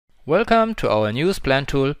Welcome to our newest plant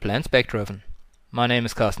tool, PlantSpecDriven. My name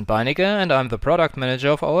is Carsten Beinecke and I'm the product manager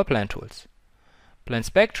of our PlantTools.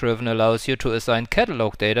 PlantSpecDriven allows you to assign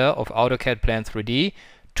catalog data of AutoCAD Plant 3D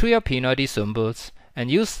to your P&ID symbols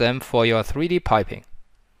and use them for your 3D piping.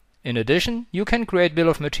 In addition, you can create bill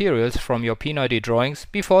of materials from your P&ID drawings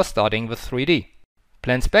before starting with 3D.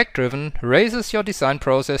 PlantSpecDriven raises your design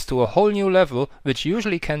process to a whole new level, which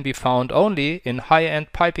usually can be found only in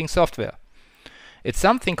high-end piping software. It's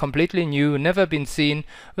something completely new, never been seen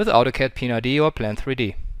with AutoCAD P&ID or Plant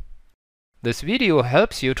 3D. This video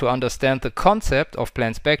helps you to understand the concept of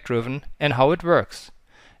PlantSpecDriven and how it works.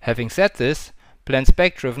 Having said this,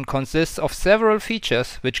 PlantSpecDriven consists of several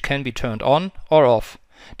features which can be turned on or off,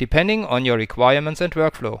 depending on your requirements and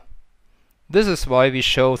workflow. This is why we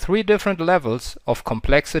show 3 different levels of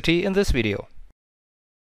complexity in this video.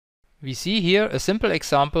 We see here a simple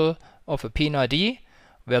example of a P&ID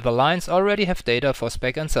where the lines already have data for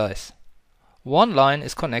spec and size. One line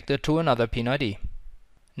is connected to another P&ID.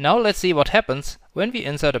 Now let's see what happens when we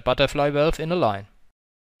insert a butterfly valve in a line.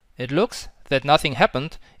 It looks that nothing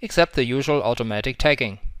happened except the usual automatic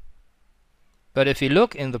tagging. But if we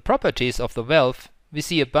look in the properties of the valve, we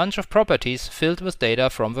see a bunch of properties filled with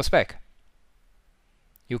data from the spec.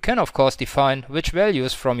 You can of course define which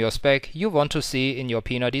values from your spec you want to see in your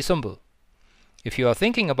P&ID symbol. If you are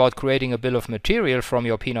thinking about creating a bill of material from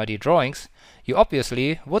your P&ID drawings, you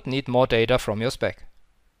obviously would need more data from your spec.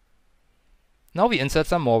 Now we insert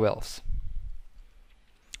some more valves.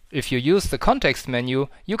 If you use the context menu,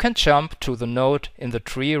 you can jump to the node in the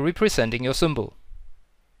tree representing your symbol.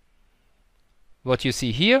 What you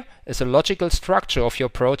see here is a logical structure of your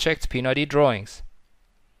project's P&ID drawings.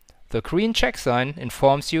 The green check sign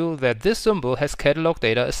informs you that this symbol has catalog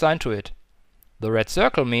data assigned to it. The red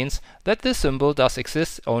circle means that this symbol does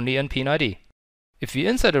exist only in P&ID. If we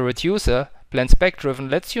insert a reducer, PlantSpecDriven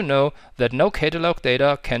lets you know that no catalog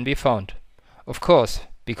data can be found. Of course,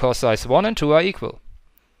 because size 1 and 2 are equal.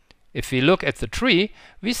 If we look at the tree,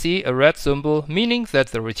 we see a red symbol, meaning that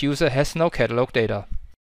the reducer has no catalog data.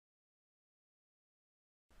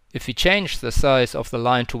 If we change the size of the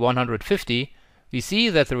line to 150, we see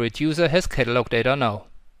that the reducer has catalog data now.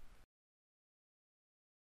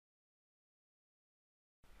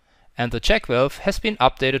 And the check valve has been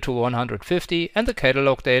updated to 150 and the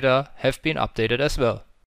catalog data have been updated as well.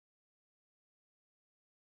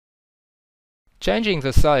 Changing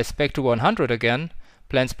the size back to 100 again,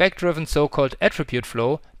 PlantSpecDriven's so-called attribute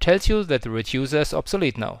flow tells you that the reducer is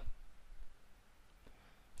obsolete now.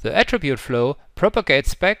 The attribute flow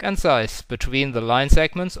propagates spec and size between the line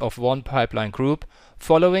segments of one pipeline group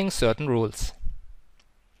following certain rules.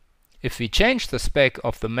 If we change the spec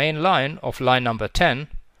of the main line of line number 10,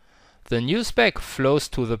 the new spec flows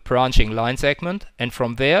to the branching line segment and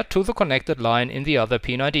from there to the connected line in the other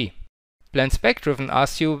P&ID. PlantSpecDriven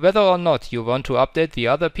asks you whether or not you want to update the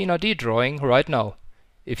other P&ID drawing right now.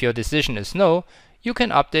 If your decision is no, you can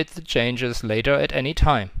update the changes later at any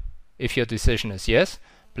time. If your decision is yes,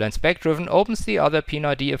 PlantSpecDriven opens the other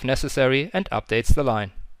P&ID if necessary and updates the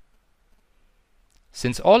line.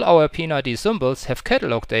 Since all our P&ID symbols have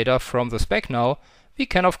catalog data from the spec now, we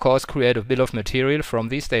can of course create a bill of material from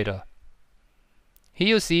these data. Here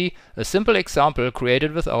you see a simple example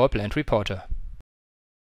created with our Plant Reporter.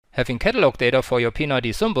 Having catalog data for your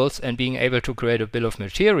P&ID symbols and being able to create a bill of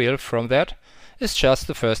material from that is just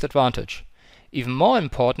the first advantage. Even more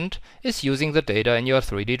important is using the data in your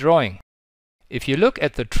 3D drawing. If you look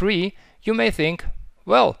at the tree, you may think,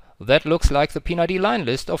 well, that looks like the P&ID line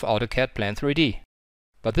list of AutoCAD Plant 3D.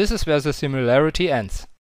 But this is where the similarity ends.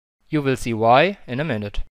 You will see why in a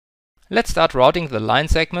minute. Let's start routing the line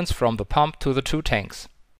segments from the pump to the 2 tanks.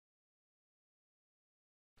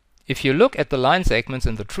 If you look at the line segments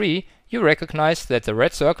in the tree, you recognize that the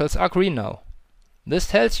red circles are green now. This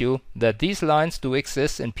tells you that these lines do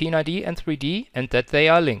exist in P&ID and 3D and that they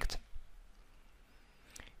are linked.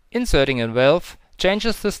 Inserting a valve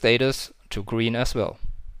changes the status to green as well.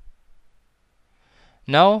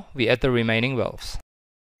 Now we add the remaining valves.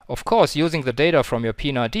 Of course, using the data from your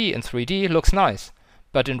P&ID in 3D looks nice,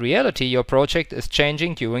 but in reality your project is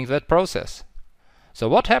changing during that process. So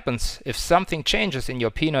what happens if something changes in your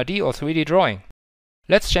P&ID or 3D drawing?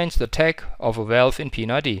 Let's change the tag of a valve in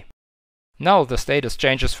P&ID. Now the status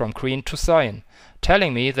changes from green to cyan,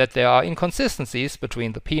 telling me that there are inconsistencies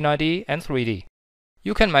between the P&ID and 3D.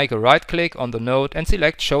 You can make a right-click on the node and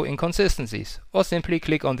select Show Inconsistencies, or simply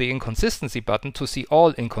click on the Inconsistency button to see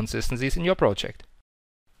all inconsistencies in your project.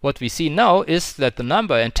 What we see now is that the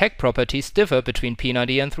number and tag properties differ between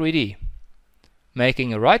P&ID and 3D.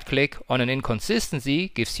 Making a right-click on an inconsistency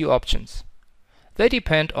gives you options. They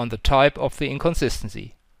depend on the type of the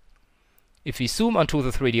inconsistency. If we zoom onto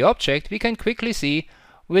the 3D object, we can quickly see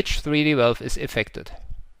which 3D valve is affected.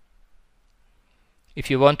 If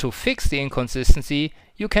you want to fix the inconsistency,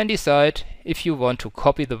 you can decide if you want to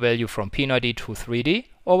copy the value from P&ID to 3D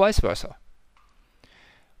or vice versa.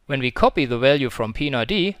 When we copy the value from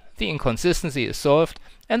P&ID, the inconsistency is solved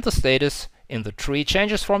and the status in the tree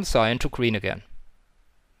changes from cyan to green again.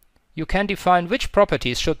 You can define which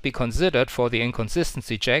properties should be considered for the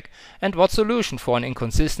inconsistency check and what solution for an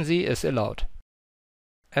inconsistency is allowed.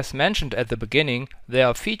 As mentioned at the beginning, there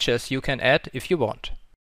are features you can add if you want.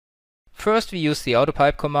 First, we use the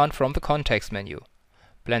AutoPipe command from the context menu.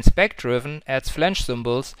 PlantSpecDriven adds flange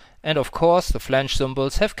symbols, and of course the flange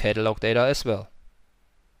symbols have catalog data as well.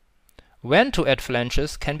 When to add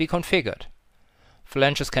flanges can be configured.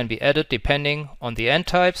 Flanges can be added depending on the end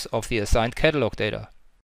types of the assigned catalog data.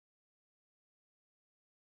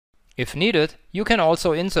 If needed, you can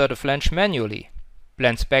also insert a flange manually.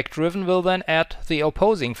 PlantSpecDriven will then add the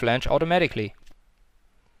opposing flange automatically.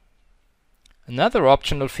 Another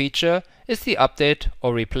optional feature is the update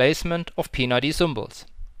or replacement of P&ID symbols.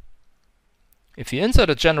 If you insert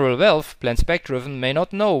a general valve, PlantSpecDriven may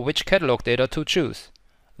not know which catalog data to choose.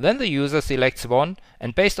 Then the user selects one,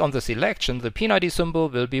 and based on the selection, the P&ID symbol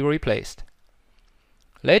will be replaced.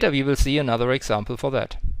 Later we will see another example for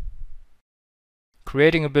that.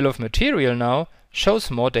 Creating a bill of material now shows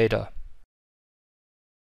more data.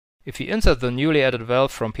 If we insert the newly added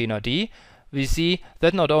valve from P&ID, we see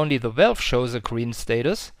that not only the valve shows a green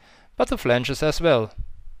status, but the flanges as well.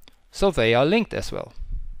 So they are linked as well.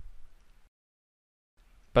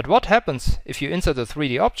 But what happens if you insert a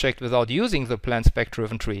 3D object without using the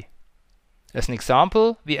PlantSpecDriven tree? As an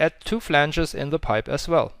example, we add 2 flanges in the pipe as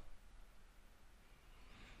well.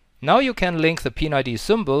 Now you can link the P&ID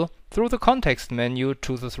symbol through the context menu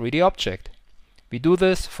to the 3D object. We do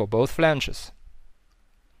this for both flanges.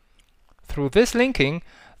 Through this linking,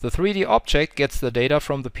 the 3D object gets the data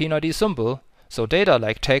from the P&ID symbol, so data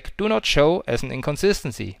like tag do not show as an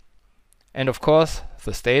inconsistency. And of course,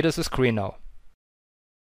 the status is green now.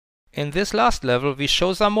 In this last level, we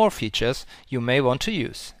show some more features you may want to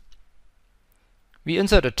use. We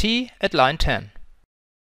insert a T at line 10.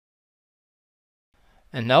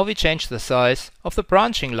 And now we change the size of the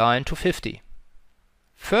branching line to 50.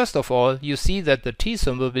 First of all, you see that the T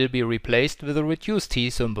symbol will be replaced with a reduced T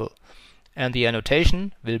symbol, and the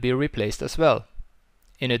annotation will be replaced as well.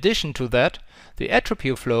 In addition to that, the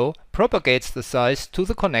attribute flow propagates the size to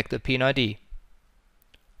the connected P&ID.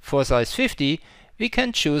 For size 50, we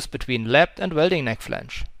can choose between lapped and welding neck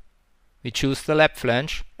flange. We choose the lapped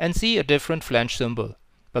flange and see a different flange symbol,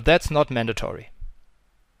 but that's not mandatory.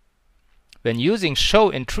 When using Show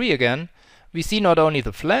in Tree again, we see not only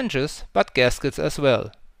the flanges, but gaskets as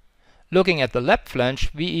well. Looking at the lapped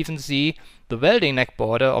flange, we even see the welding neck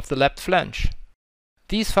border of the lapped flange.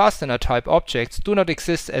 These fastener type objects do not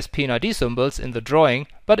exist as P&ID symbols in the drawing,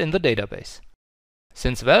 but in the database.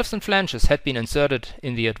 Since valves and flanges had been inserted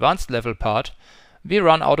in the advanced level part, we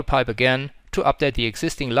run AutoPipe again to update the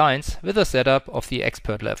existing lines with a setup of the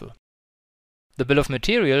expert level. The bill of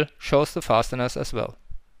material shows the fasteners as well.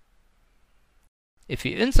 If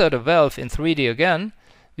we insert a valve in 3D again,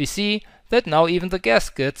 we see that now even the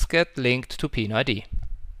gaskets get linked to P&ID.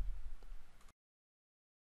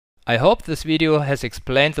 I hope this video has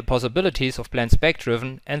explained the possibilities of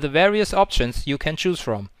PlantSpecDriven and the various options you can choose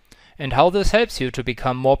from, and how this helps you to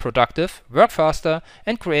become more productive, work faster,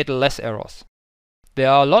 and create less errors. There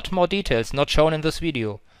are a lot more details not shown in this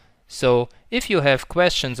video, so if you have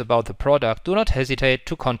questions about the product, do not hesitate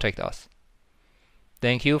to contact us.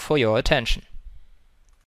 Thank you for your attention.